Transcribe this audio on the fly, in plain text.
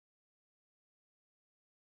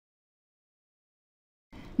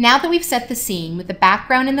Now that we've set the scene with the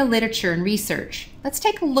background in the literature and research, let's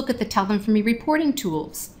take a look at the Tell Them For Me reporting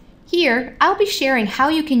tools. Here, I'll be sharing how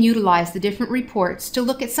you can utilize the different reports to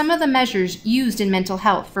look at some of the measures used in mental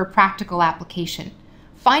health for a practical application,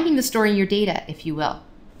 finding the story in your data, if you will.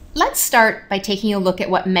 Let's start by taking a look at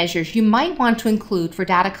what measures you might want to include for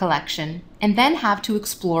data collection and then have to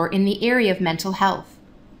explore in the area of mental health.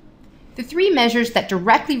 The three measures that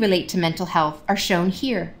directly relate to mental health are shown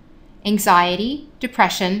here: anxiety,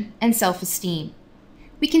 depression, and self-esteem.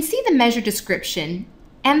 We can see the measure description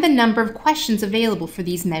and the number of questions available for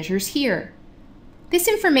these measures here. This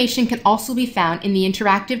information can also be found in the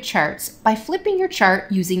interactive charts by flipping your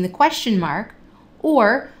chart using the question mark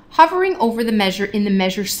or hovering over the measure in the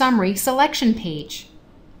measure summary selection page.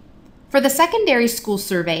 For the secondary school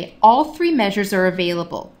survey, all three measures are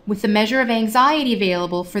available, with the measure of anxiety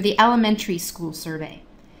available for the elementary school survey.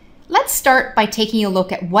 Let's start by taking a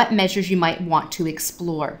look at what measures you might want to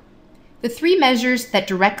explore. The three measures that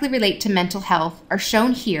directly relate to mental health are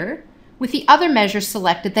shown here, with the other measures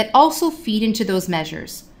selected that also feed into those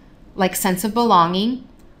measures, like sense of belonging,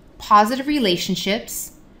 positive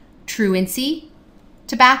relationships, truancy,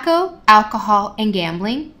 tobacco, alcohol, and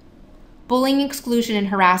gambling, bullying, exclusion, and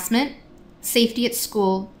harassment, safety at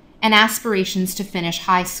school, and aspirations to finish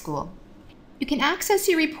high school. You can access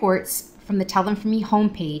your reports from the Tell Them For Me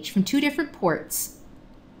homepage from two different ports.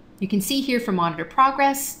 You can see here from Monitor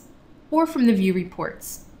Progress or from the View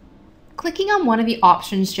Reports. Clicking on one of the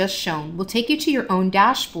options just shown will take you to your own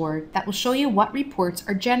dashboard that will show you what reports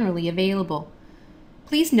are generally available.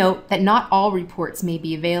 Please note that not all reports may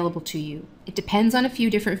be available to you. It depends on a few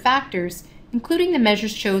different factors, including the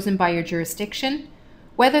measures chosen by your jurisdiction,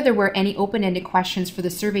 whether there were any open-ended questions for the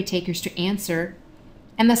survey takers to answer,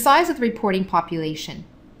 and the size of the reporting population.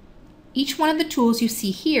 Each one of the tools you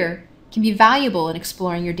see here can be valuable in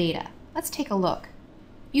exploring your data. Let's take a look.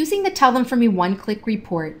 Using the Tell Them For Me one-click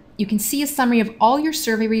report, you can see a summary of all your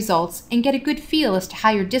survey results and get a good feel as to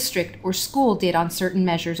how your district or school did on certain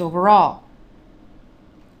measures overall.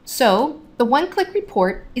 So, the one-click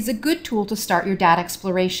report is a good tool to start your data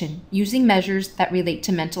exploration using measures that relate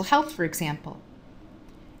to mental health, for example.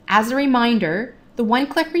 As a reminder, the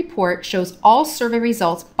one-click report shows all survey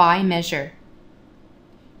results by measure.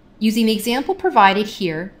 Using the example provided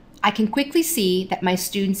here, I can quickly see that my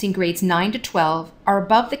students in grades 9 to 12 are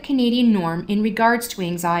above the Canadian norm in regards to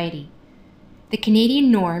anxiety. The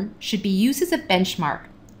Canadian norm should be used as a benchmark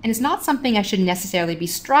and is not something I should necessarily be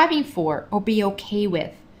striving for or be okay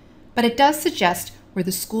with, but it does suggest where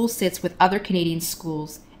the school sits with other Canadian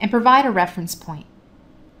schools and provide a reference point.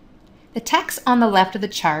 The text on the left of the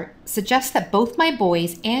chart suggests that both my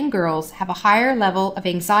boys and girls have a higher level of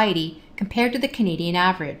anxiety compared to the Canadian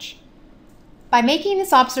average. By making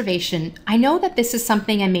this observation, I know that this is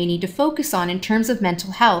something I may need to focus on in terms of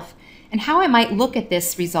mental health and how I might look at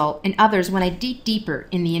this result and others when I dig deeper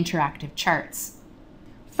in the interactive charts.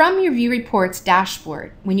 From your View Reports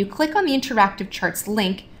dashboard, when you click on the interactive charts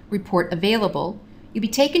link, Report Available, you'll be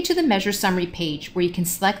taken to the measure summary page where you can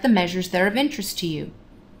select the measures that are of interest to you.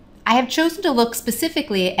 I have chosen to look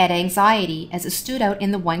specifically at anxiety as it stood out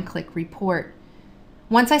in the one-click report.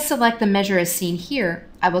 Once I select the measure as seen here,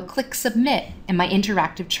 I will click Submit and my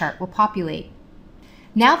interactive chart will populate.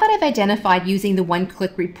 Now that I've identified using the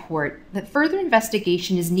one-click report that further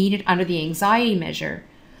investigation is needed under the anxiety measure,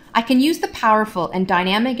 I can use the powerful and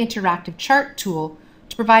dynamic interactive chart tool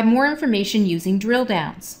to provide more information using drill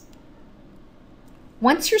downs.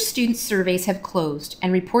 Once your student surveys have closed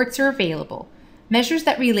and reports are available, measures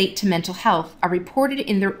that relate to mental health are reported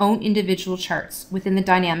in their own individual charts within the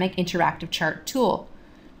dynamic interactive chart tool.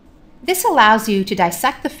 This allows you to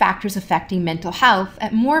dissect the factors affecting mental health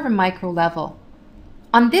at more of a micro level.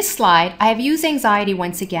 On this slide, I have used anxiety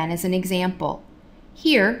once again as an example.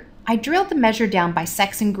 Here, I drilled the measure down by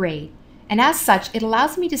sex and grade, and as such, it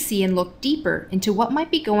allows me to see and look deeper into what might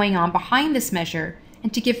be going on behind this measure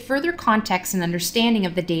and to give further context and understanding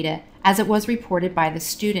of the data as it was reported by the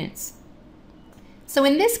students. So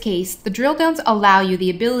in this case, the drill downs allow you the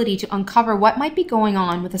ability to uncover what might be going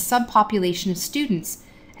on with a subpopulation of students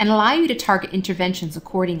and allow you to target interventions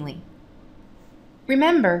accordingly.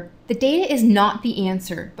 Remember, the data is not the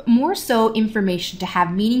answer, but more so information to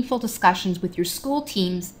have meaningful discussions with your school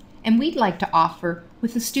teams, and we'd like to offer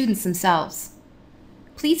with the students themselves.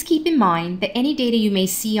 Please keep in mind that any data you may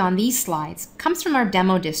see on these slides comes from our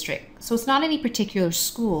demo district, so it's not any particular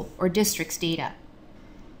school or district's data.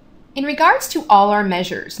 In regards to all our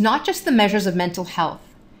measures, not just the measures of mental health,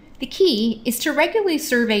 the key is to regularly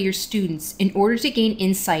survey your students in order to gain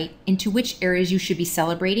insight into which areas you should be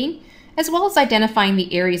celebrating, as well as identifying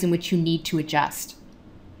the areas in which you need to adjust.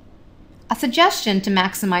 A suggestion to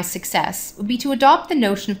maximize success would be to adopt the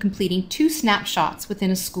notion of completing 2 snapshots within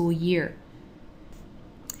a school year.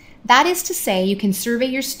 That is to say, you can survey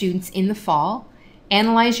your students in the fall,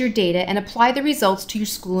 analyze your data, and apply the results to your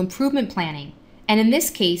school improvement planning, and in this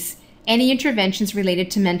case, any interventions related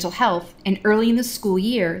to mental health and early in the school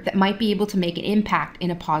year that might be able to make an impact in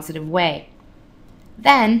a positive way.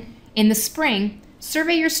 Then, in the spring,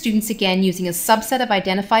 survey your students again using a subset of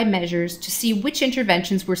identified measures to see which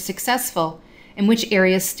interventions were successful and which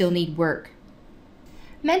areas still need work.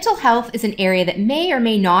 Mental health is an area that may or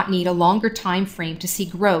may not need a longer time frame to see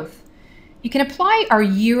growth. You can apply our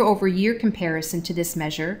year-over-year comparison to this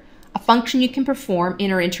measure, a function you can perform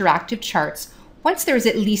in our interactive charts once there is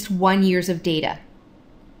at least 1 year of data.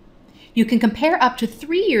 You can compare up to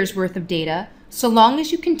 3 years worth of data so long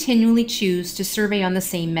as you continually choose to survey on the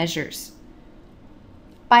same measures.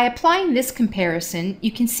 By applying this comparison, you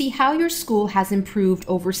can see how your school has improved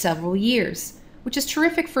over several years, which is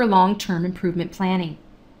terrific for long-term improvement planning.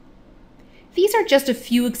 These are just a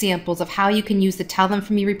few examples of how you can use the Tell Them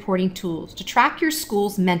From Me reporting tools to track your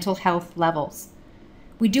school's mental health levels.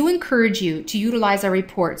 We do encourage you to utilize our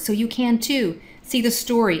reports so you can too see the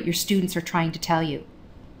story your students are trying to tell you.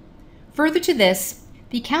 Further to this,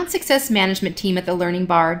 the Account Success Management team at the Learning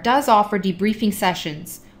Bar does offer debriefing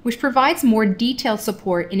sessions, which provides more detailed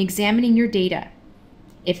support in examining your data.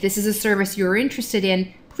 If this is a service you're interested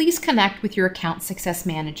in, please connect with your Account Success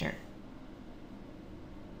Manager.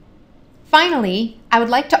 Finally, I would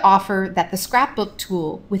like to offer that the Scrapbook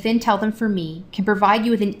tool within Tell Them For Me can provide you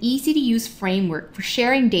with an easy-to-use framework for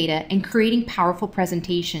sharing data and creating powerful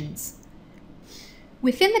presentations.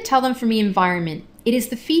 Within the Tell Them For Me environment, it is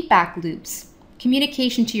the feedback loops,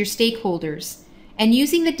 communication to your stakeholders, and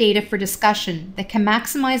using the data for discussion that can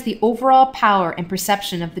maximize the overall power and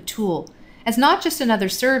perception of the tool as not just another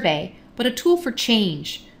survey, but a tool for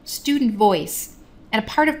change, student voice, and a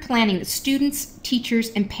part of planning that students,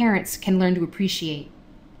 teachers, and parents can learn to appreciate.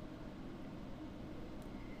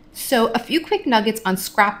 So a few quick nuggets on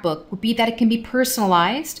Scrapbook would be that it can be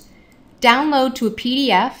personalized, download to a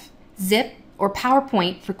PDF, zip, or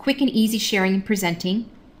PowerPoint for quick and easy sharing and presenting.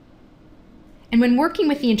 And when working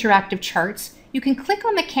with the interactive charts, you can click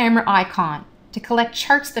on the camera icon to collect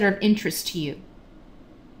charts that are of interest to you.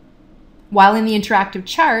 While in the interactive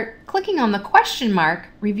chart, clicking on the question mark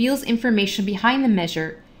reveals information behind the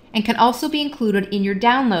measure and can also be included in your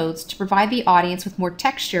downloads to provide the audience with more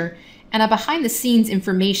texture and a behind-the-scenes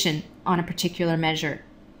information on a particular measure.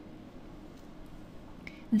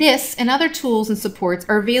 This and other tools and supports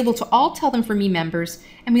are available to all Tell Them For Me members,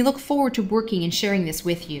 and we look forward to working and sharing this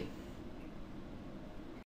with you.